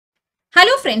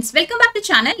Hello friends, welcome back to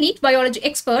channel NEET Biology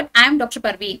Expert. I am Dr.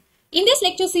 Parveen. In this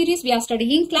lecture series, we are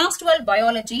studying Class 12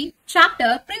 Biology,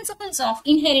 Chapter Principles of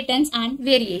Inheritance and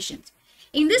Variations.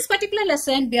 In this particular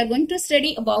lesson, we are going to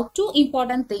study about two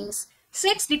important things: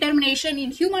 sex determination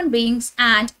in human beings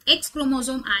and X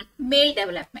chromosome and male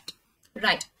development.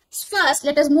 Right. First,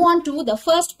 let us move on to the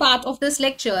first part of this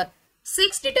lecture,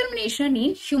 sex determination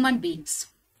in human beings.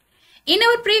 In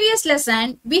our previous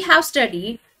lesson, we have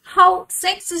studied how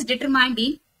sex is determined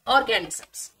in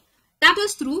organisms. That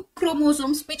is through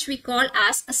chromosomes, which we call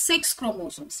as sex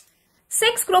chromosomes.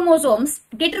 Sex chromosomes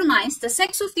determines the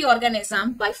sex of the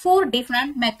organism by four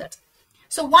different methods.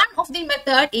 So one of the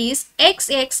method is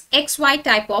XX, XY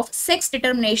type of sex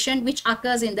determination, which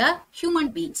occurs in the human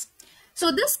beings.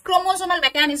 So this chromosomal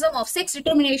mechanism of sex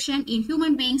determination in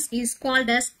human beings is called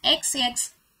as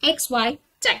XX, XY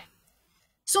type.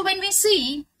 So when we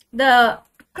see the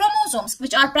chromosomes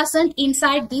which are present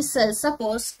inside these cells,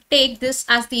 suppose take this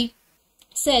as the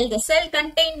cell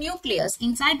contains nucleus.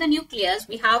 Inside the nucleus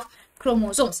we have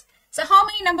chromosomes. So how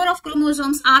many number of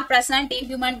chromosomes are present in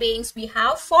human beings? We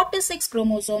have 46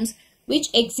 chromosomes which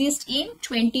exist in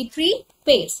 23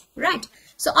 pairs, right?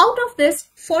 So out of this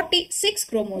 46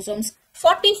 chromosomes,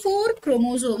 44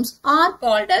 chromosomes are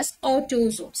called as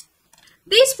autosomes.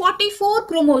 These 44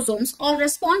 chromosomes are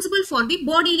responsible for the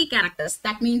bodily characters.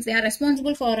 That means they are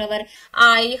responsible for our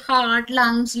eye, heart,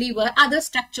 lungs, liver, other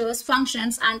structures,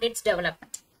 functions and its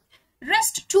development.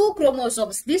 Rest two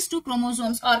chromosomes, these two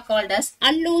chromosomes are called as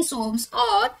allosomes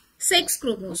or sex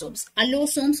chromosomes.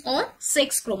 Allosomes or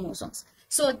sex chromosomes.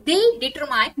 So they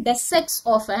determine the sex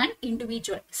of an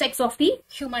individual, sex of the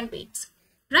human beings,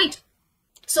 right?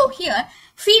 So here,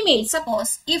 female,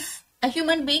 suppose if a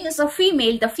human being is a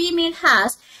female, the female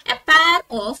has a pair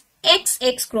of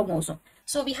XX chromosome.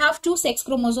 So we have two sex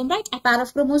chromosomes, right? A pair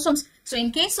of chromosomes. So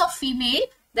in case of female,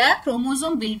 the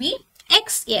chromosome will be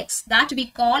XX, that we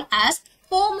call as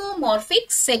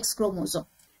homomorphic sex chromosome.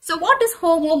 So what is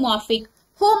homomorphic?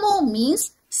 Homo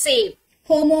means same.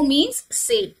 Homo means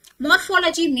same.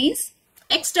 Morphology means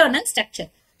external structure.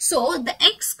 So the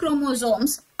X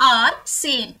chromosomes are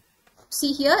same.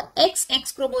 See here,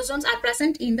 XX chromosomes are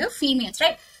present in the females,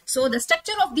 right? So the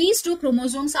structure of these two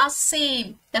chromosomes are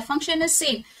same. The function is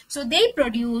same. So they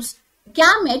produce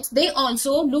gametes. They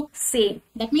also look same.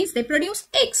 That means they produce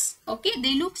X. Okay,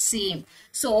 they look same.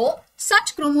 So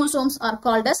such chromosomes are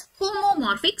called as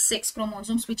homomorphic sex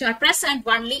chromosomes, which are present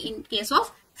only in case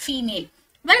of female.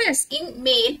 Whereas in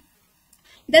male,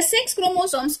 the sex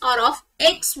chromosomes are of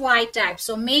XY type.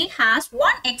 So male has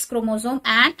one X chromosome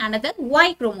and another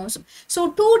Y chromosome.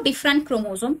 So two different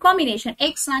chromosome combination,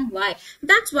 X and Y.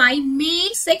 That's why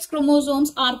male sex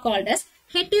chromosomes are called as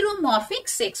heteromorphic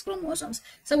sex chromosomes.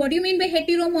 So what do you mean by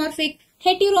heteromorphic?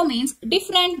 Hetero means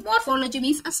different, morphology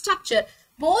means a structure.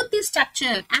 Both the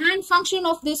structure and function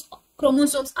of these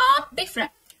chromosomes are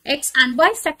different. X and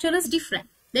Y structure is different.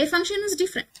 Their function is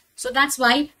different. So that's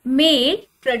why male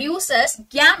produces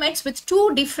gametes with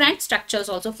two different structures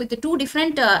also, with the two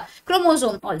different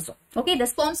chromosomes also. Okay, the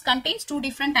sperms contains two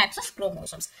different types of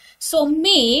chromosomes. So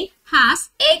male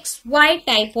has XY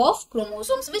type of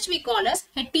chromosomes, which we call as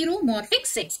heteromorphic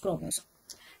sex chromosome.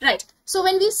 Right. So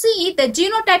when we see the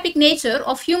genotypic nature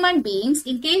of human beings,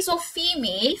 in case of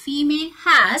female, female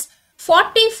has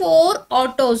 44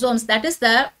 autosomes, that is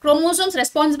the chromosomes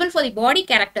responsible for the body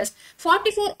characters.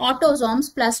 44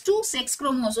 autosomes plus 2 sex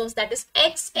chromosomes, that is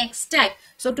XX type.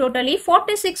 So totally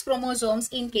 46 chromosomes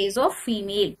in case of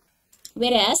female.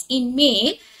 Whereas in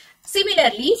male,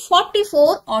 similarly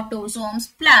 44 autosomes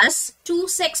plus 2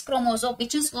 sex chromosomes,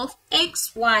 which is of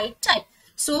XY type.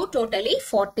 So totally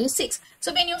 46.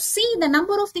 So when you see the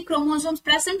number of the chromosomes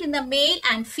present in the male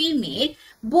and female,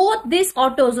 both these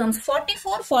autosomes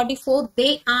 44,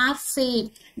 they are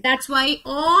same. That's why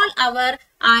all our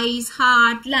eyes,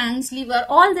 heart, lungs, liver,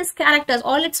 all these characters,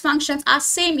 all its functions are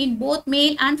same in both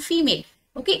male and female.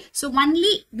 Okay, so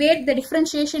only where the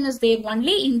differentiation is there,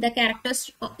 only in the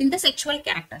characters, in the sexual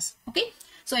characters. Okay.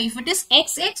 So if it is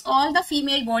XX, all the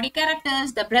female body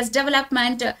characters, the breast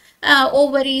development,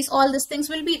 ovaries, all these things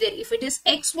will be there. If it is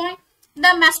XY,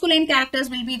 the masculine characters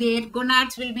will be there.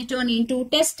 Gonads will be turned into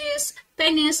testes,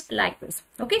 penis, like this.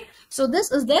 Okay. So this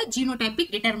is the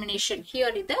genotypic determination here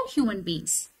in the human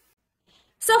beings.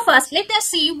 So first, let us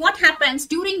see what happens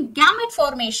during gamete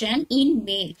formation in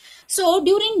male. So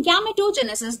during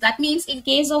gametogenesis, that means in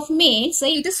case of male,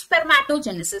 say it is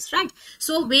spermatogenesis, right?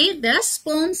 So where the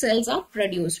sperm cells are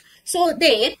produced. So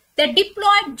there, the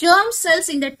diploid germ cells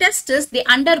in the testis, they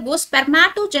undergo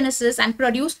spermatogenesis and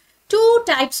produce two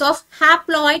types of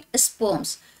haploid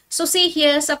sperms. So see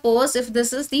here, suppose if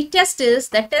this is the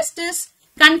testis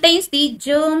contains the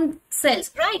germ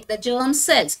cells, right? The germ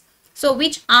cells. So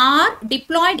which are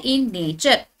diploid in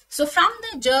nature. So from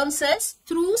the germ cells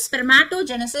through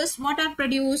spermatogenesis, what are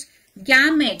produced?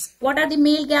 Gametes. What are the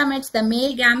male gametes? The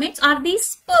male gametes are the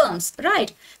sperms,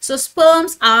 right? So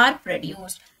sperms are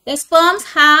produced. The sperms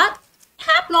have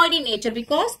haploid in nature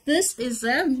because this is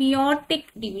a meiotic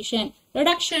division,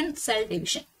 reduction cell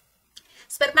division.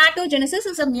 Spermatogenesis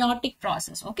is a meiotic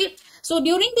process. Okay. So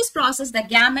during this process, the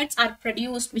gametes are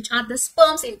produced, which are the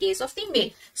sperms in case of the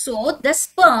male. So the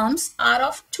sperms are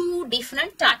of two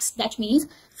different types. That means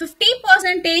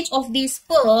 50% of the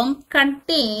sperm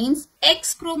contains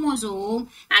X chromosome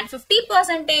and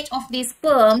 50% of the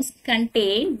sperms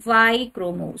contain Y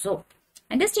chromosome.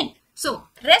 Understand? So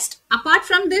rest, apart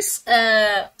from this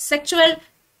sexual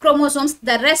chromosomes,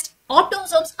 the rest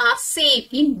autosomes are same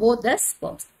in both the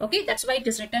sperms. Okay, that's why it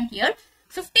is written here.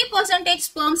 50%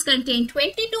 sperms contain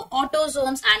 22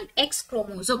 autosomes and X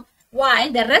chromosome,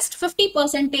 while the rest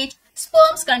 50%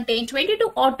 sperms contain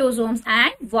 22 autosomes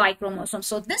and Y chromosomes.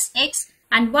 So this X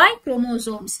and Y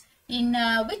chromosomes, in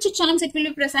which chance it will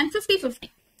be present? 50-50.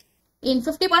 In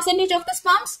 50% of the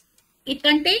sperms, it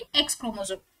contains X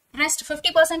chromosome. Rest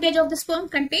 50% of the sperm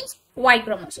contains Y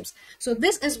chromosomes. So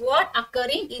this is what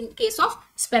occurring in case of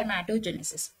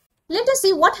spermatogenesis. Let us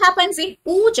see what happens in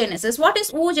oogenesis. What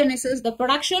is oogenesis? The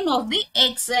production of the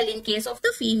egg cell in case of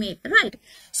the female, right?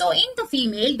 So in the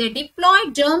female, the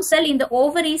diploid germ cell in the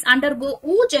ovaries undergo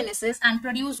oogenesis and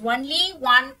produce only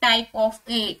one type of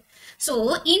egg.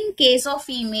 So in case of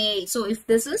female, so if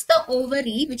this is the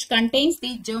ovary which contains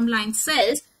the germline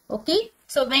cells, okay,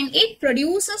 so when it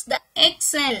produces the egg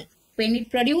cell,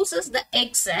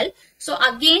 so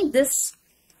again this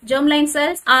germline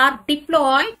cells are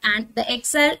diploid and the egg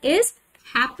cell is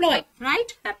haploid,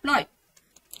 right? Haploid.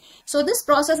 So this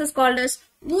process is called as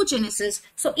oogenesis.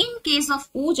 So in case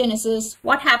of oogenesis,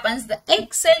 what happens? The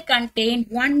egg cell contain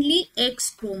only X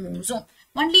chromosome.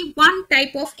 Only one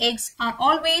type of eggs are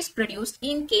always produced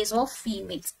in case of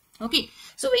females. Okay.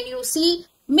 So when you see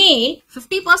male,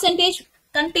 50%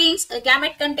 contains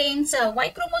gamete contains Y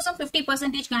chromosome, 50%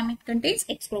 gamete contains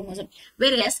X chromosome.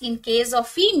 Whereas in case of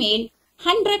female,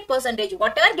 100%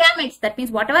 whatever gametes, that means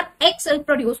whatever X cell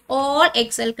produce, all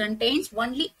X cell contains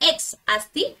only X as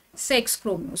the sex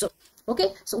chromosome.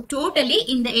 Okay, so totally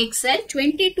in the egg cell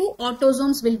 22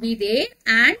 autosomes will be there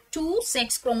and 2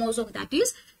 sex chromosomes, that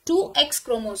is 2 X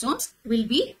chromosomes will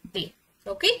be there.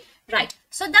 Okay, right.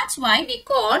 So that's why we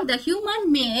call the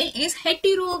human male is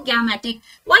heterogametic.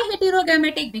 Why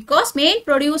heterogametic? Because male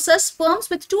produces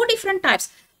sperms with two different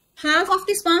types. Half of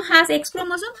the sperm has X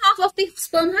chromosome, half of the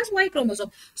sperm has Y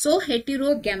chromosome. So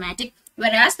heterogametic.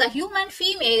 Whereas the human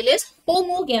female is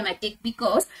homogametic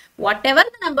because whatever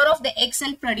the number of the egg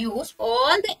cell produced,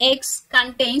 all the eggs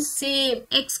contains same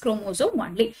X chromosome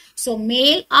only. So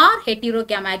male are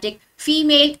heterogametic,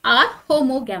 female are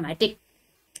homogametic.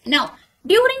 Now,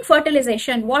 during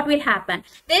fertilization, what will happen?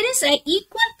 There is an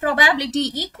equal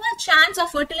probability, equal chance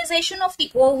of fertilization of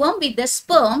the ovum with the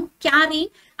sperm carrying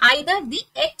either the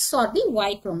X or the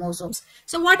Y chromosomes.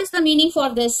 So what is the meaning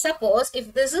for this? Suppose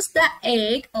if this is the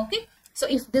egg, okay. So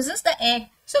if this is the egg,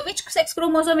 so which sex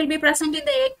chromosome will be present in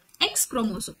the egg? X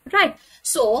chromosome, right?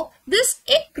 So this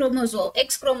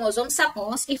X chromosome,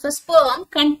 suppose if a sperm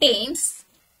contains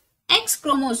X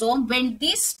chromosome, when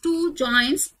these two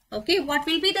joins, okay, what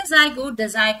will be the zygote? The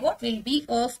zygote will be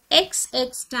of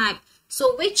XX type.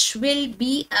 So which will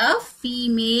be a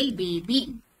female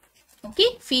baby.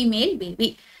 Okay, female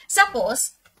baby.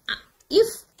 Suppose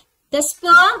if the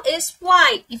sperm is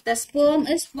Y,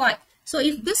 so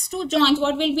if this two joins,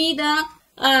 what will be the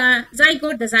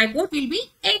zygote? The zygote will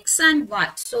be X and Y.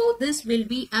 So this will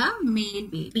be a male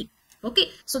baby.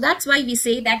 Okay, so that's why we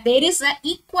say that there is an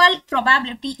equal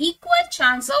probability, equal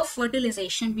chance of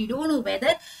fertilization. We don't know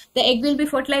whether the egg will be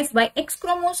fertilized by X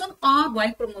chromosome or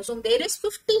Y chromosome. There is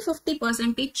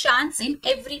 50-50% chance in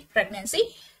every pregnancy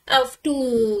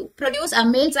to produce a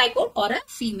male zygote or a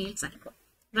female zygote.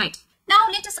 Right. Now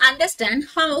let us understand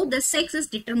how the sex is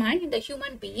determined in the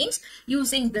human beings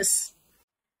using this.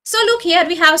 So look here,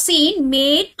 we have seen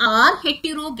male are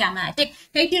heterogametic.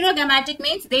 Heterogametic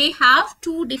means they have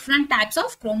two different types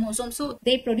of chromosomes. So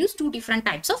they produce two different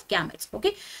types of gametes.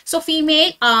 Okay. So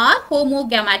female are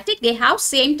homogametic. They have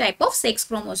same type of sex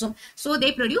chromosome. So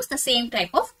they produce the same type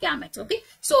of gametes. Okay.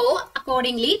 So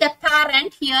accordingly, the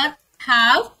parent here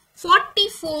have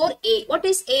 44 A. What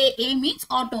is A? A means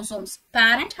autosomes.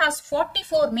 Parent has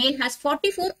 44, male has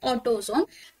 44 autosome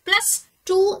plus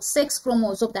 2 sex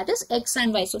chromosome, that is X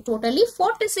and Y. So totally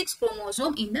 46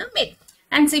 chromosome in the male.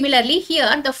 And similarly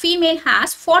here the female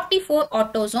has 44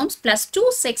 autosomes plus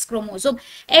 2 sex chromosome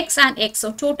X and X.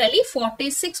 So totally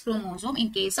 46 chromosome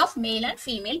in case of male and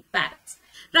female parents.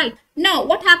 Right. Now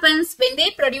what happens when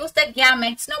they produce the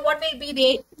gametes? Now what will be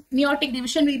the meiotic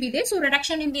division will be there. So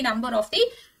reduction in the number of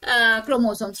the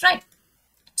chromosomes, right?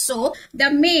 So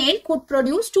the male could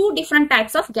produce two different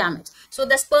types of gametes. So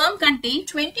the sperm contain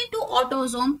 22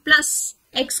 autosome plus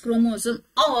X chromosome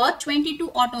or 22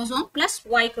 autosome plus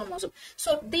Y chromosome.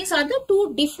 So these are the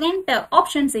two different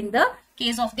options in the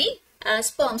case of the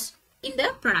sperms in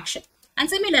the production. And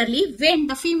similarly, when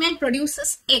the female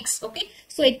produces X, okay,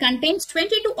 so it contains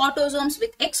 22 autosomes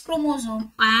with X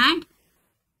chromosome, and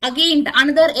again the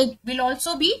another egg will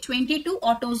also be 22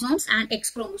 autosomes and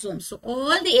X chromosomes. So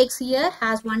all the eggs here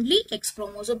has only X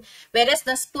chromosome, whereas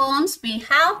the sperms will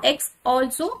have X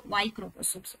also Y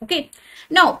chromosomes. Okay.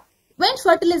 Now when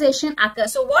fertilization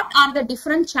occurs, so what are the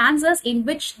different chances in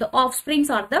which the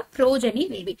offsprings or the progeny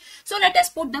will be? So let us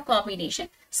put the combination.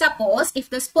 Suppose if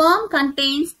the sperm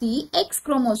contains the X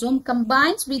chromosome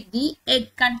combines with the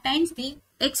egg contains the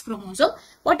X chromosome,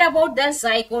 what about the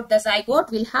zygote? The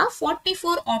zygote will have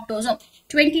 44 autosome,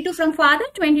 22 from father,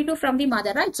 22 from the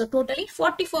mother, right? So totally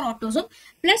 44 autosome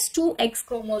plus 2 X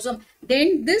chromosome.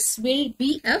 Then this will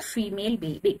be a female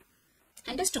baby.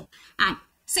 Understood? And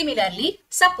similarly,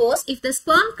 suppose if the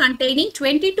sperm containing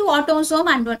 22 autosome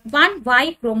and 1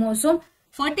 Y chromosome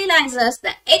fertilizes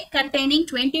the egg containing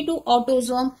 22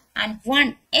 autosome and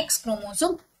 1 X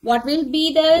chromosome, what will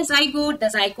be the zygote? The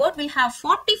zygote will have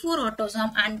 44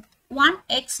 autosome and 1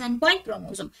 X and Y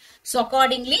chromosome. So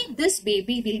accordingly, this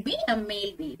baby will be a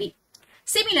male baby.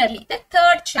 Similarly, the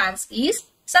third chance is,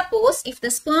 suppose if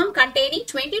the sperm containing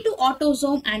 22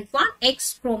 autosome and 1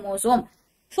 X chromosome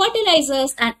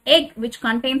fertilizes an egg which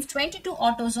contains 22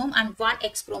 autosome and 1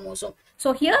 X chromosome.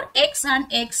 So here X and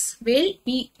X will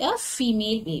be a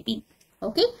female baby.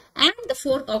 Okay. And the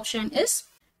fourth option is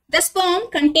the sperm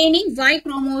containing Y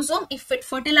chromosome, if it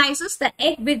fertilizes the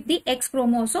egg with the X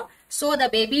chromosome, so the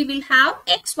baby will have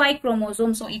XY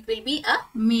chromosome. So it will be a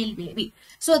male baby.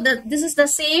 So this is the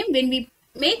same when we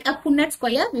make a Punnett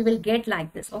square, we will get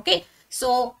like this. Okay.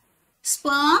 So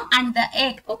sperm and the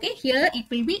egg, okay, here it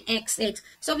will be XX.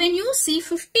 So when you see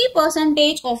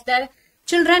 50% of the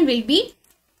children will be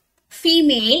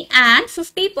female and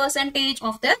 50%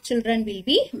 of the children will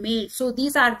be male. So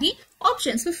these are the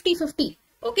options, 50-50.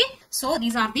 Okay, so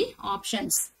these are the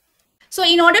options. So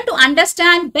in order to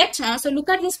understand better, so look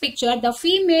at this picture. The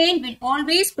female will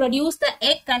always produce the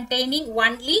egg containing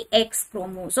only X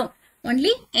chromosome.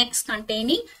 Only X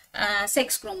containing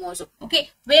sex chromosome.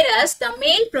 Okay, whereas the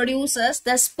male produces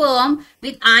the sperm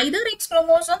with either X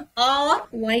chromosome or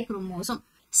Y chromosome.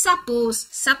 Suppose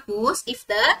if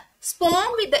the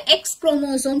sperm with the X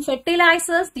chromosome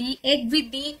fertilizes the egg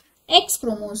with the X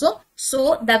chromosome,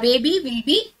 so the baby will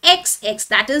be XX,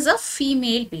 that is a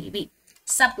female baby.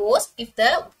 Suppose if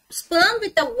the sperm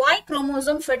with the Y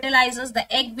chromosome fertilizes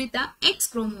the egg with the X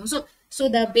chromosome, so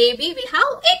the baby will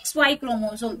have XY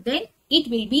chromosome, then it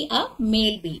will be a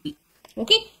male baby.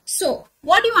 Okay, so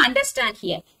what do you understand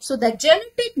here? So the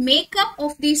genetic makeup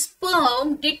of the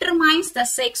sperm determines the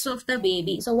sex of the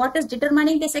baby. So what is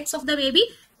determining the sex of the baby?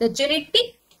 The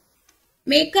genetic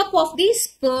makeup of the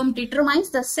sperm determines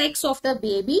the sex of the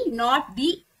baby, not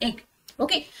the egg.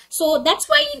 Okay, so that's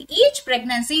why in each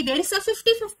pregnancy there is a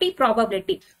 50-50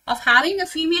 probability of having a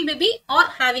female baby or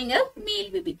having a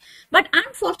male baby. But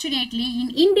unfortunately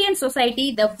in Indian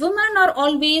society, the women are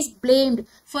always blamed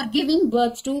for giving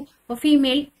birth to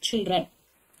female children.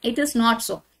 It is not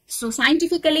so. So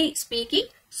scientifically speaking,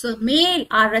 so male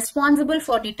are responsible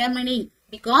for determining,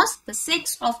 because the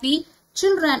sex of the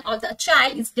children or the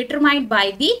child is determined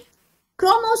by the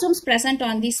chromosomes present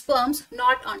on the sperms,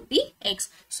 not on the eggs.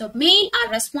 So male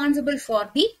are responsible for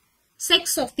the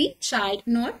sex of the child,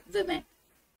 not women.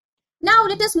 Now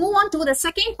let us move on to the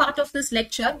second part of this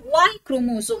lecture, Y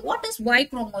chromosome. What is Y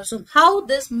chromosome? How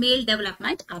this male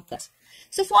development occurs?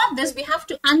 So for this we have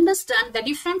to understand the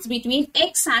difference between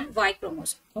X and Y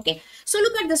chromosome. Okay, so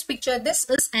look at this picture. This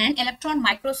is an electron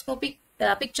microscopic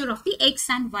picture of the X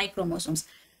and Y chromosomes.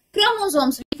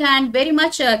 Chromosomes, we can very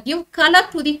much give color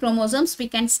to the chromosomes. We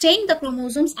can stain the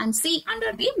chromosomes and see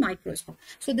under the microscope.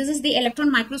 So this is the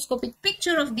electron microscopic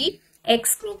picture of the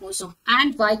X chromosome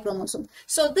and Y chromosome.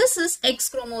 So this is X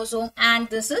chromosome and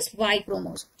this is Y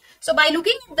chromosome. So by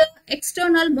looking at the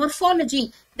external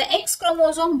morphology, the X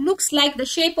chromosome looks like the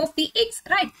shape of the X,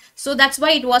 right? So that's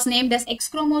why it was named as X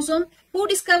chromosome. Who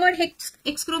discovered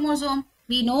X chromosome?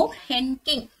 We know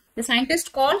Henking. The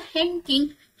scientist called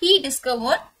Henking. He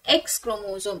discovered X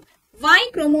chromosome. Y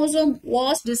chromosome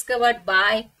was discovered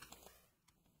by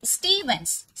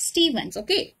Stevens.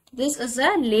 Okay, this is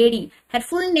a lady. Her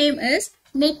full name is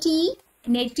Nettie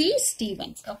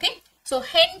Stevens. Okay, so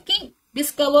Hen King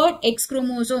discovered X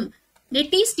chromosome.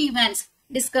 Nettie Stevens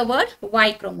discovered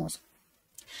Y chromosome.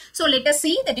 So let us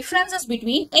see the differences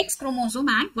between X chromosome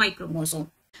and Y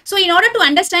chromosome. So in order to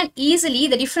understand easily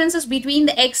the differences between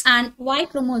the X and Y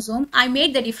chromosome, I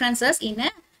made the differences in a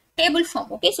table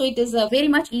form. Okay, so it is very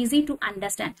much easy to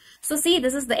understand. So see,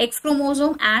 this is the X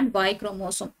chromosome and Y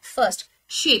chromosome. First,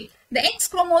 shape. The X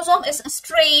chromosome is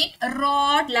straight,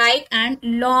 rod-like and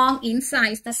long in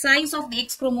size. The size of the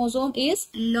X chromosome is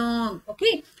long.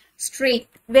 Okay, straight.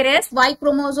 Whereas Y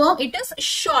chromosome, it is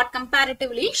short,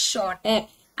 comparatively shorter.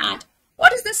 And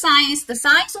what is the size? The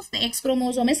size of the X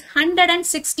chromosome is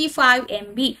 165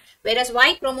 MB, whereas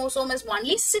Y chromosome is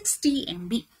only 60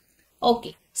 MB.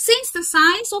 Okay, since the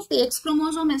size of the X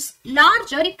chromosome is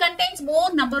larger, it contains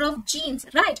more number of genes,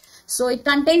 right? So it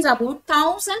contains about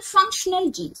 1000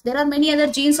 functional genes. There are many other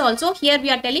genes also. Here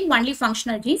we are telling only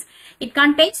functional genes. It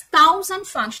contains 1000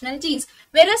 functional genes,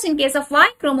 whereas in case of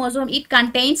Y chromosome, it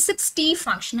contains 60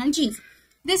 functional genes.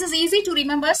 This is easy to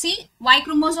remember. See, Y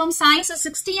chromosome size is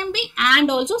 60 MB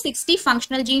and also 60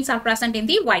 functional genes are present in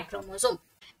the Y chromosome.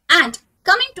 And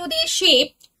coming to the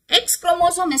shape, X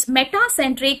chromosome is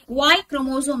metacentric, Y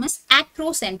chromosome is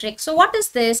acrocentric. So what is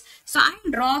this? So I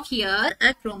will draw here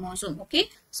a chromosome. Okay.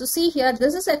 So see here,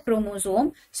 this is a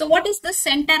chromosome. So what is the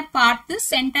center part? This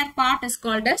center part is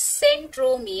called a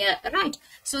centromere, right?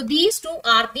 So these two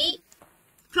are the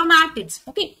chromatids.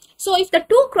 Okay, so if the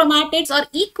two chromatids are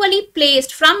equally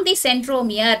placed from the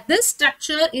centromere, this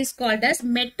structure is called as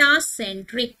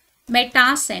metacentric.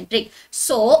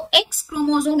 So X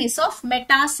chromosome is of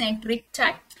metacentric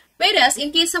type, whereas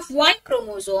in case of Y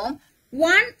chromosome,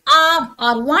 one arm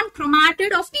or one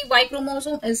chromatid of the Y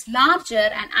chromosome is larger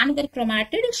and another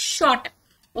chromatid is shorter.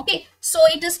 Okay, so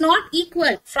it is not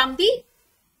equal from the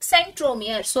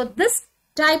centromere. So this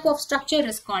type of structure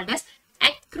is called as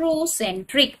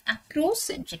acrocentric.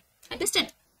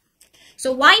 Understand?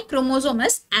 So Y chromosome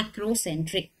is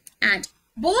acrocentric, and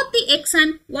both the X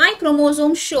and Y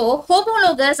chromosome show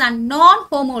homologous and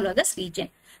non-homologous region.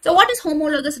 So what is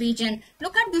homologous region?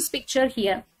 Look at this picture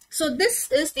here. So this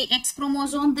is the X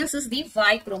chromosome, this is the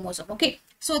Y chromosome. Okay,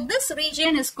 so this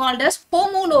region is called as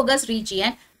homologous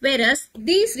region, whereas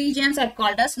these regions are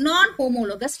called as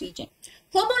non-homologous region.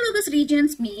 Homologous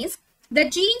regions means the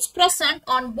genes present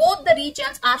on both the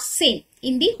regions are same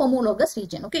in the homologous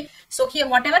region. Okay, so here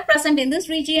whatever present in this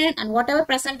region and whatever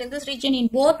present in this region in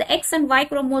both the X and Y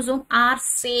chromosome are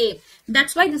same.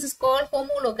 That's why this is called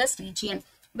homologous region.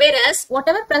 Whereas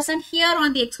whatever present here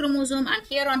on the X chromosome and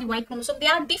here on the Y chromosome, they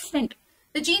are different.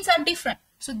 The genes are different.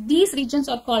 So these regions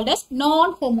are called as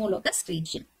non-homologous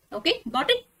region. Okay, got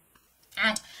it?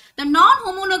 And the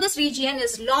non-homologous region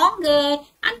is longer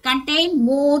and contain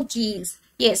more genes.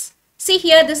 Yes. See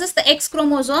here, this is the X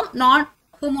chromosome,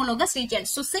 non-homologous region.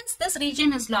 So since this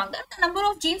region is longer, the number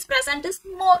of genes present is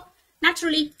more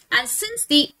naturally. And since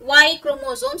the Y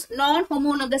chromosome's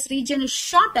non-homologous region is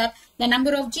shorter, the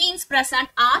number of genes present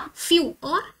are few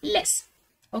or less.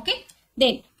 Okay.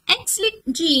 Then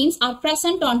X-linked genes are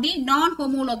present on the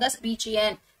non-homologous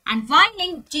region and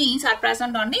Y-linked genes are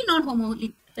present on the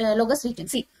non-homologous region.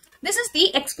 See, this is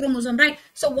the X chromosome, right?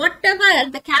 So whatever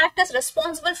the characters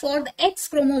responsible for the X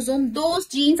chromosome, those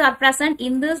genes are present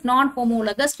in this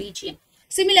non-homologous region.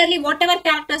 Similarly, whatever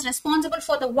characters responsible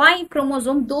for the Y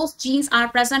chromosome, those genes are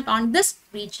present on this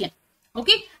region.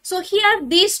 Okay, so here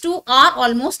these two are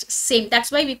almost same.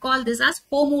 That's why we call this as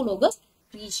homologous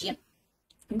region.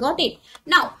 Got it?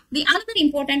 Now, the other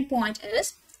important point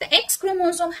is the X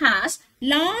chromosome has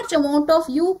large amount of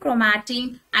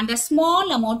euchromatin and a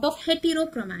small amount of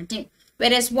heterochromatin,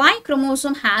 whereas Y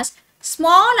chromosome has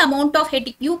small amount of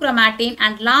euchromatin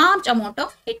and large amount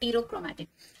of heterochromatin.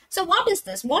 So what is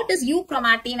this? What is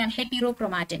euchromatin and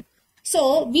heterochromatin?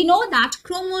 So we know that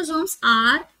chromosomes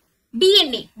are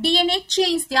DNA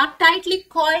chains. They are tightly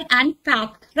coiled and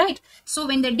packed, right? So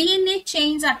when the DNA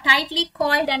chains are tightly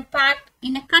coiled and packed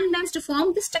in a condensed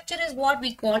form, this structure is what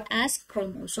we call as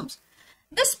chromosomes.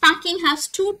 This packing has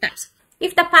two types.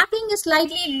 If the packing is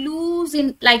slightly loose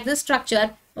in like this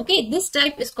structure, okay, this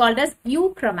type is called as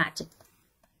euchromatin.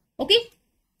 Okay.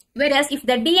 Whereas if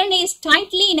the DNA is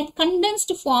tightly in a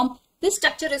condensed form, this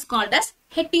structure is called as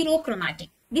heterochromatic.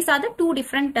 These are the two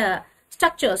different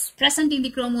structures present in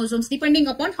the chromosomes depending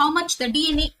upon how much the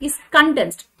DNA is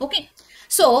condensed. Okay.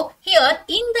 So here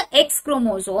in the X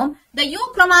chromosome, the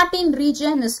euchromatin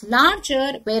region is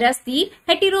larger, whereas the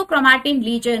heterochromatin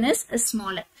region is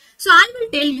smaller. So I will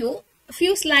tell you a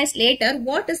few slides later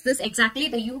what is this exactly,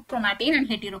 the euchromatin and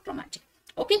heterochromatin.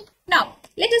 Okay, now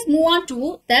let us move on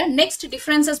to the next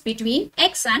differences between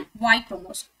X and Y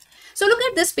chromosome. So look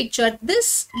at this picture.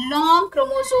 This long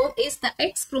chromosome is the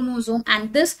X chromosome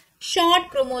and this short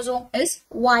chromosome is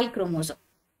Y chromosome.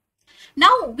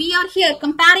 Now we are here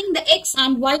comparing the X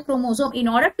and Y chromosome in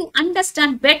order to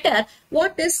understand better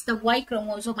what is the Y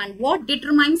chromosome and what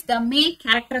determines the main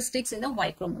characteristics in the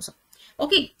Y chromosome.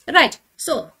 Okay, right.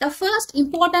 So the first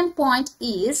important point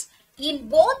is in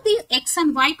both the X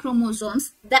and Y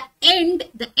chromosomes, the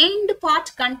end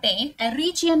part contain a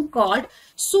region called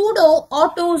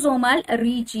pseudo-autosomal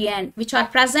region, which are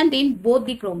present in both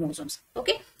the chromosomes.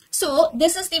 Okay. So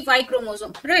this is the Y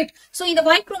chromosome, right? So in the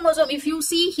Y chromosome, if you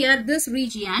see here this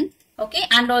region, okay,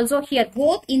 and also here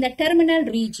both in the terminal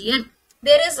region,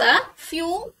 there is a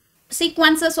few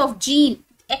sequences of gene,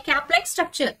 a cap-like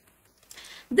structure.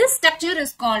 This structure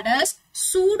is called as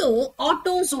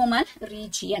pseudo-autosomal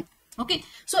region. Okay,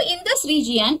 so in this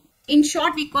region, in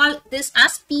short, we call this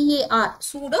as PAR,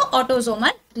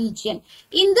 pseudo-autosomal region.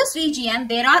 In this region,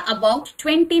 there are about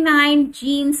 29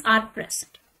 genes are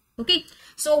present. Okay,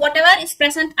 so whatever is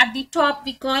present at the top,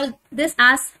 we call this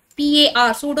as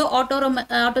PAR,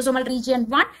 pseudo-autosomal region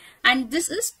 1, and this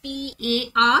is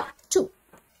PAR 2.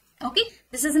 Okay,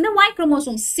 this is in the Y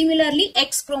chromosome. Similarly,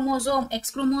 X chromosome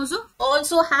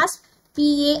also has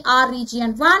PAR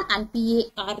region 1 and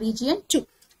PAR region 2.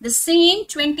 The same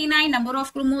 29 number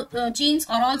of genes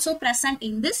are also present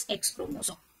in this X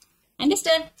chromosome.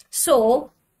 Understand?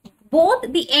 So,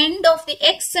 both the end of the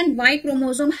X and Y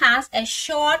chromosome has a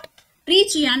short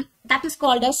region that is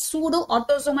called a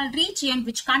pseudo-autosomal region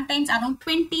which contains around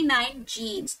 29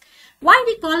 genes. Why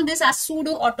we call this as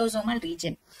pseudo-autosomal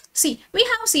region? See, we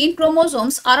have seen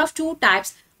chromosomes are of two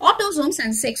types, autosomes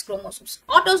and sex chromosomes.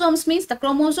 Autosomes means the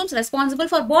chromosomes responsible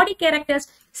for body characters.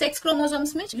 Sex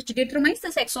chromosomes means which determines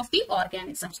the sex of the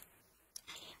organisms.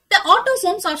 The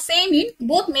autosomes are same in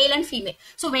both male and female.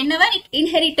 So whenever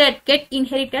it get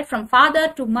inherited from father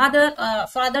to mother,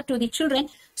 father to the children,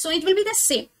 so it will be the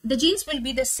same. The genes will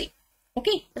be the same.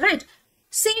 Okay, right?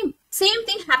 Same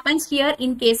thing happens here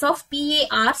in case of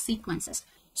PAR sequences.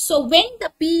 So when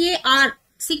the PAR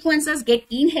sequences get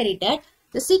inherited,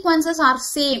 the sequences are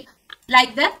same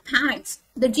like their parents.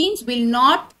 The genes will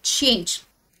not change.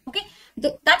 Okay,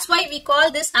 that's why we call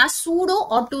this as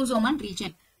pseudo-autosomal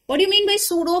region. What do you mean by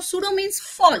pseudo? Pseudo means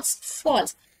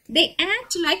false. They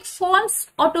act like false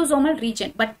autosomal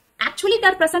region, but actually they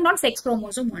are present on sex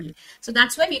chromosome only. So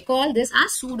that's why we call this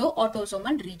as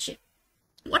pseudo-autosomal region.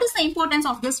 What is the importance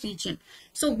of this region?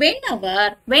 So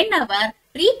whenever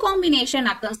recombination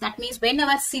occurs, that means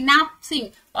whenever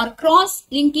synapsing or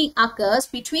cross-linking occurs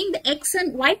between the X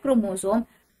and Y chromosome,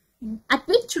 at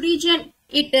which region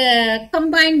it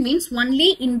combined means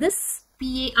only in this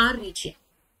PAR region.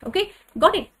 Okay,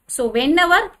 got it? So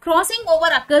whenever crossing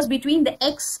over occurs between the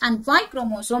X and Y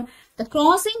chromosome, the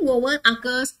crossing over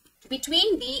occurs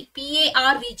between the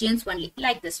PAR regions only,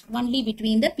 like this, only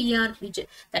between the PAR region.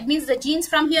 That means the genes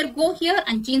from here go here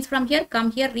and genes from here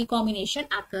come here, recombination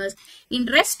occurs. In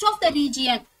rest of the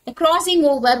region, the crossing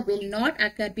over will not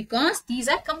occur because these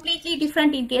are completely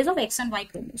different in case of X and Y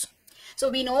chromosome. So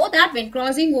we know that when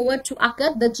crossing over to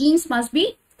occur, the genes must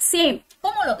be same,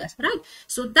 homologous, right?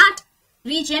 So that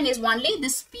region is only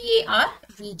this PAR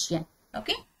region.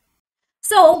 Okay.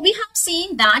 So we have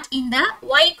seen that in the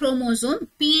Y chromosome,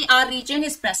 PAR region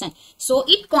is present. So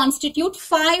it constitutes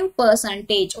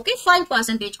 5%. Okay,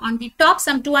 5%. On the top,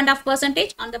 some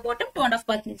 2.5%. On the bottom,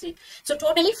 2.5%. So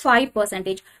totally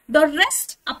 5%. The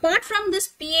rest, apart from this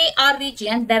PAR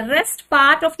region, the rest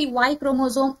part of the Y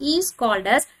chromosome is called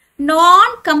as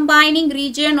non-combining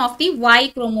region of the Y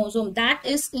chromosome. That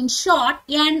is in short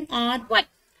NRY.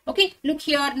 Okay, look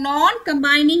here,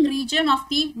 non-combining region of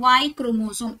the Y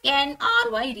chromosome,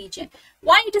 NRY region.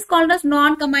 Why it is called as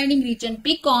non-combining region?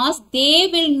 Because they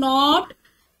will not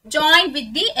join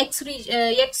with the X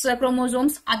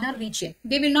chromosome's other region.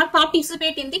 They will not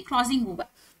participate in the crossing over.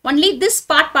 Only this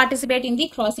part participate in the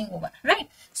crossing over, right?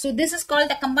 So this is called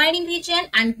the combining region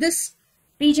and this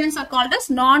regions are called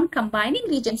as non-combining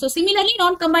region. So similarly,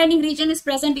 non-combining region is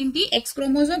present in the X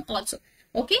chromosome also.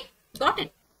 Okay, got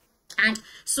it? And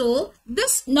so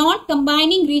this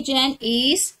non-combining region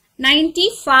is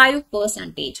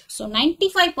 95%. So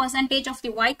 95% of the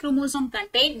Y chromosome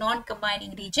contain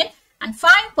non-combining region and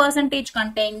 5%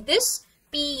 contain this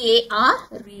PAR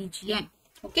region.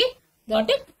 Okay, got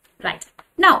it? Right.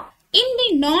 Now, in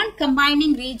the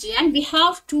non-combining region, we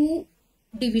have two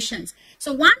divisions.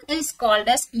 So one is called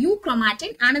as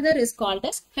euchromatin, another is called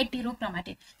as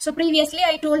heterochromatin. So previously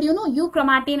I told you,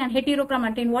 euchromatin and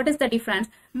heterochromatin, what is the difference?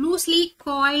 Loosely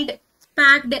coiled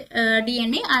packed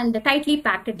DNA and the tightly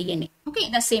packed DNA. Okay,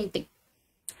 the same thing.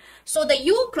 So the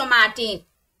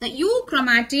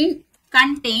euchromatin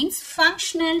contains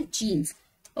functional genes.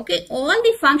 Okay, all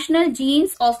the functional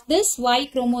genes of this Y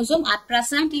chromosome are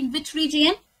present in which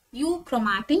region?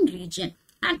 Euchromatin region.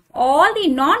 And all the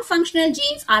non-functional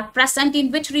genes are present in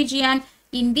which region?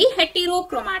 In the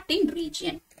heterochromatin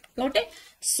region. Got it?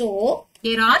 So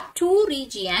there are two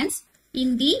regions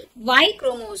in the Y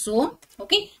chromosome.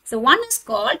 Okay, so one is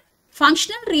called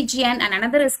functional region and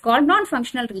another is called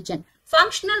non-functional region.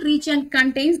 Functional region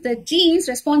contains the genes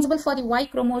responsible for the Y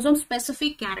chromosome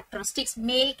specific characteristics,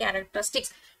 male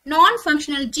characteristics.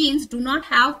 Non-functional genes do not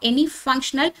have any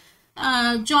functional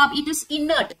job. It is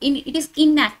inert, it is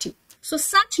inactive. So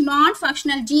such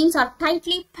non-functional genes are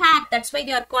tightly packed. That's why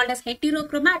they are called as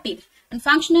heterochromatin. And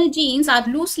functional genes are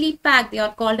loosely packed. They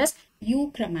are called as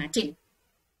euchromatin.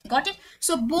 Got it?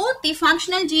 So both the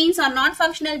functional genes or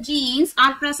non-functional genes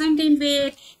are present in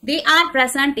where? They are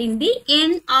present in the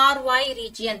NRY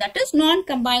region, that is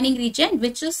non-combining region,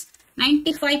 which is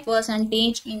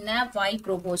 95% in a Y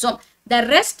chromosome. The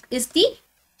rest is the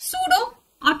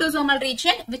pseudo-autosomal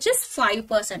region, which is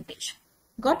 5%.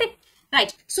 Got it?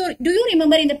 Right. So do you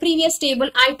remember in the previous table,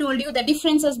 I told you the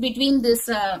differences between this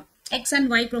X and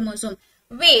Y chromosome,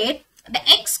 where the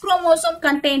X chromosome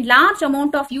contains large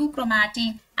amount of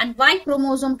euchromatin and Y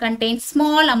chromosome contains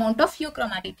small amount of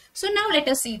euchromatin. So now let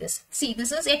us see this. See,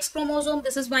 this is X chromosome,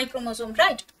 this is Y chromosome,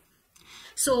 right?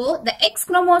 So the X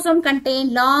chromosome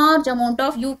contains large amount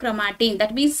of euchromatin.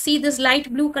 That means see this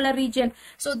light blue color region.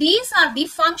 So these are the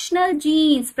functional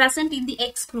genes present in the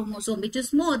X chromosome, which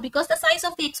is more because the size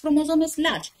of the X chromosome is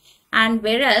large. And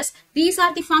whereas these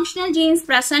are the functional genes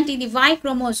present in the Y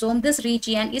chromosome, this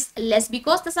region is less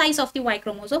because the size of the Y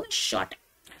chromosome is short.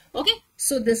 Okay,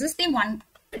 so this is the one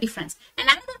difference.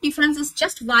 Another difference is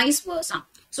just vice versa.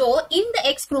 So in the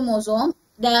X chromosome,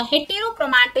 the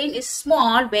heterochromatin is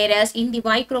small, whereas in the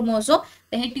Y chromosome,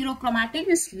 the heterochromatin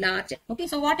is larger. Okay,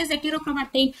 so what is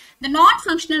heterochromatin? The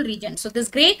non-functional region. So this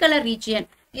gray color region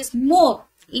is more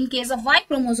in case of Y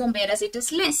chromosome, whereas it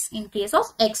is less in case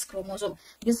of X chromosome.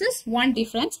 This is one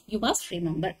difference you must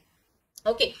remember.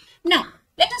 Okay, now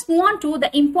let us move on to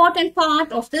the important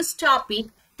part of this topic,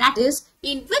 that is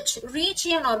in which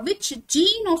region or which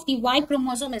gene of the Y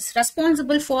chromosome is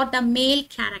responsible for the male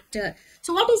character.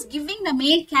 So what is giving the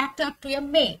male character to a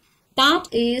male? That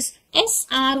is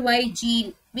SRY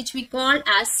gene, which we call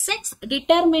as sex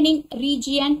determining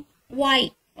region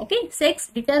Y. Okay, sex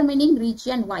determining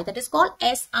region Y, that is called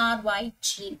SRY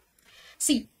gene.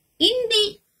 See, in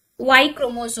the Y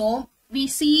chromosome, we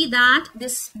see that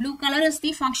this blue color is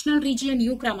the functional region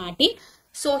euchromatin.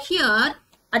 So here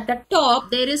at the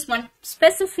top, there is one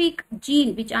specific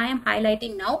gene which I am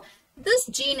highlighting now. This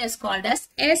gene is called as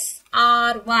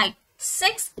SRY,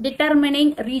 sex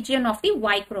determining region of the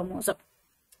Y chromosome.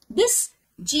 This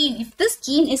gene, if this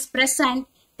gene is present,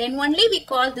 then only we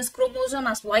call this chromosome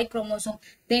as Y chromosome.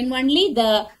 Then only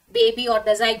the baby or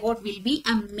the zygote will be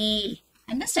a male.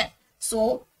 Understand?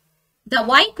 So the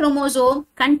Y chromosome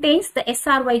contains the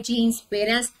SRY genes,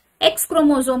 whereas X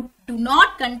chromosome do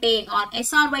not contain, or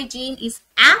SRY gene is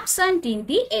absent in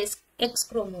the X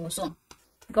chromosome.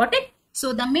 Got it?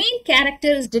 So the male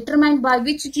character is determined by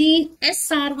which gene?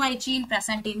 SRY gene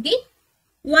present in the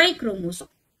Y chromosome.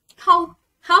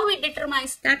 How it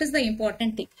determines? That is the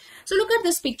important thing. So look at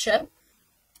this picture.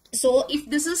 So if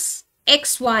this is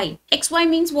XY, XY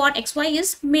means what? XY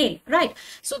is male, right?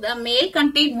 So the male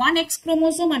contain one X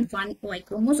chromosome and one Y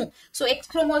chromosome. So X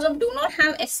chromosome do not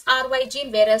have SRY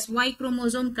gene, whereas Y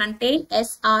chromosome contain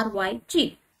SRY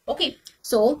gene. Okay,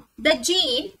 so the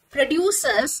gene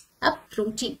produces a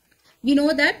protein. We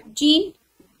know that gene,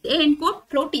 they encode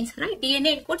proteins, right?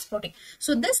 DNA encodes protein.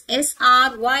 So this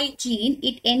SRY gene,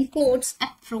 it encodes a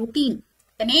protein.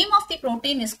 The name of the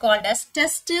protein is called as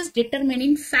testis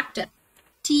determining factor.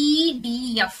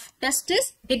 TDF,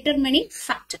 testis determining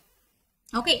factor.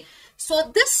 Okay,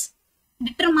 so this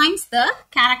determines the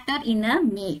character in a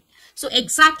male. So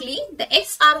exactly the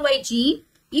SRY gene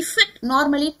effect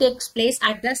normally takes place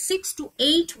at the 6 to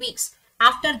 8 weeks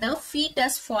after the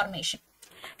fetus formation.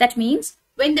 That means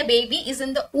when the baby is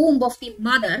in the womb of the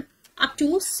mother up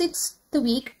to 6th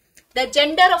week, the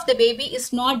gender of the baby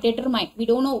is not determined. We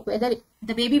don't know whether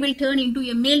the baby will turn into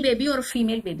a male baby or a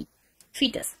female baby,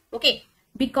 fetus. Okay,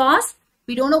 because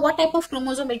we don't know what type of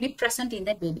chromosome will be present in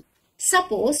that baby.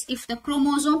 Suppose if the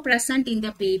chromosome present in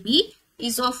the baby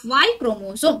is of Y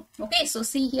chromosome. Okay, so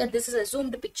see here, this is a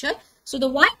zoomed picture. So the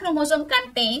Y chromosome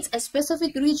contains a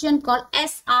specific region called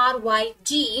SRY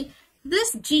gene.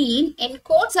 This gene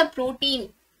encodes a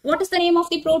protein. What is the name of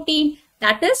the protein?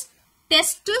 That is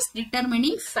testis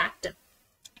determining factor.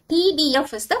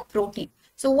 TDF is the protein.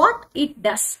 So what it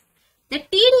does? The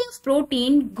TDF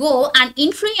protein go and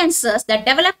influences the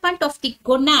development of the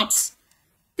gonads.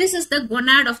 This is the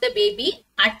gonad of the baby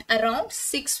at around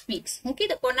 6 weeks. Okay,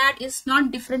 the gonad is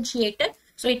not differentiated,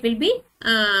 so it will be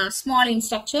small in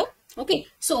structure. Okay,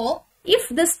 so if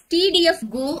this TDF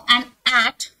go and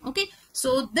act, okay,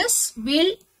 so this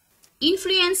will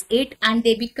influence it and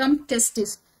they become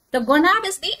testis. The gonad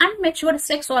is the unmatured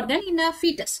sex organ in a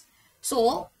fetus.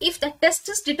 So if the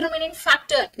testis determining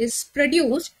factor is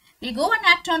produced, we go and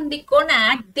act on the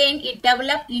gonad, then it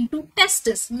develop into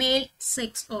testis, male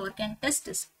sex organ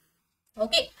testis.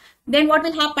 Okay, then what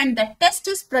will happen? The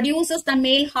testis produces the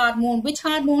male hormone. Which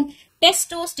hormone?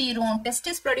 Testosterone.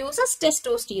 Testis produces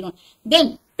testosterone.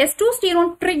 Then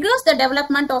testosterone triggers the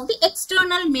development of the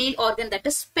external male organ, that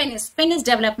is penis. Penis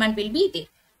development will be there.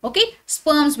 Okay,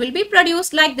 sperms will be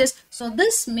produced like this. So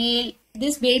this baby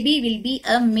will be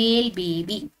a male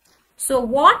baby. So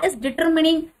what is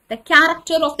determining the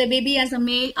character of the baby as a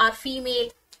male or female?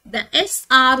 The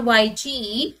SRY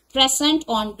gene present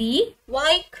on the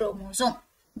Y chromosome.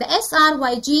 The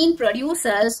SRY gene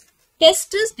produces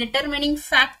testis determining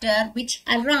factor, which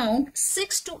around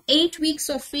 6 to 8 weeks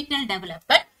of fetal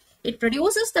development. It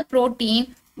produces the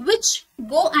protein which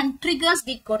go and triggers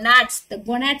the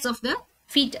gonads of the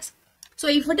fetus. So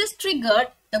if it is triggered,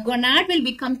 the gonad will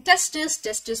become testis,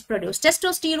 testis produce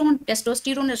testosterone.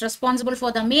 Testosterone is responsible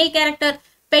for the male character.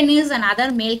 Penis and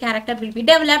other male character will be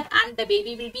developed and the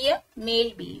baby will be a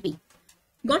male baby.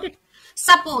 Got it?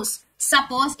 Suppose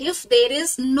if there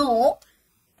is no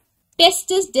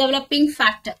testis developing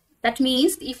factor, that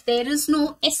means if there is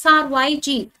no SRY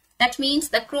gene, that means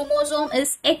the chromosome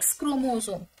is X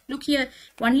chromosome. Look here,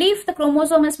 only if the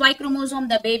chromosome is Y chromosome,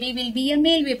 the baby will be a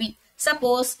male baby.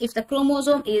 Suppose if the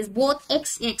chromosome is both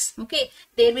XX, okay,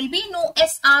 there will be no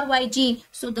SRY gene,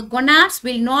 so the gonads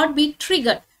will not be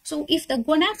triggered. So if the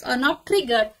gonads are not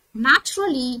triggered,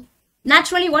 naturally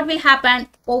what will happen?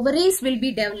 Ovaries will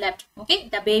be developed. Okay,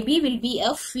 the baby will be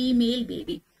a female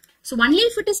baby. So only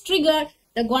if it is triggered,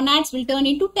 the gonads will turn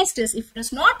into testis. If it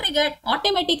is not triggered,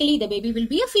 automatically the baby will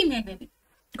be a female baby.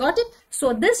 Got it?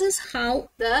 So this is how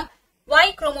the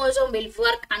Y chromosome will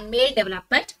work and male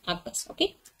development occurs.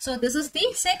 Okay, so this is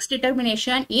the sex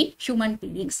determination in human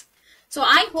beings. So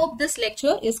I hope this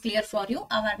lecture is clear for you.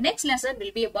 Our next lesson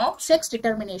will be about sex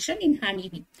determination in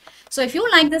honeybee. So if you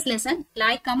like this lesson,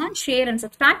 like, comment, share and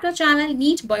subscribe to our channel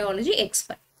NEET Biology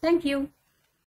Expert. Thank you.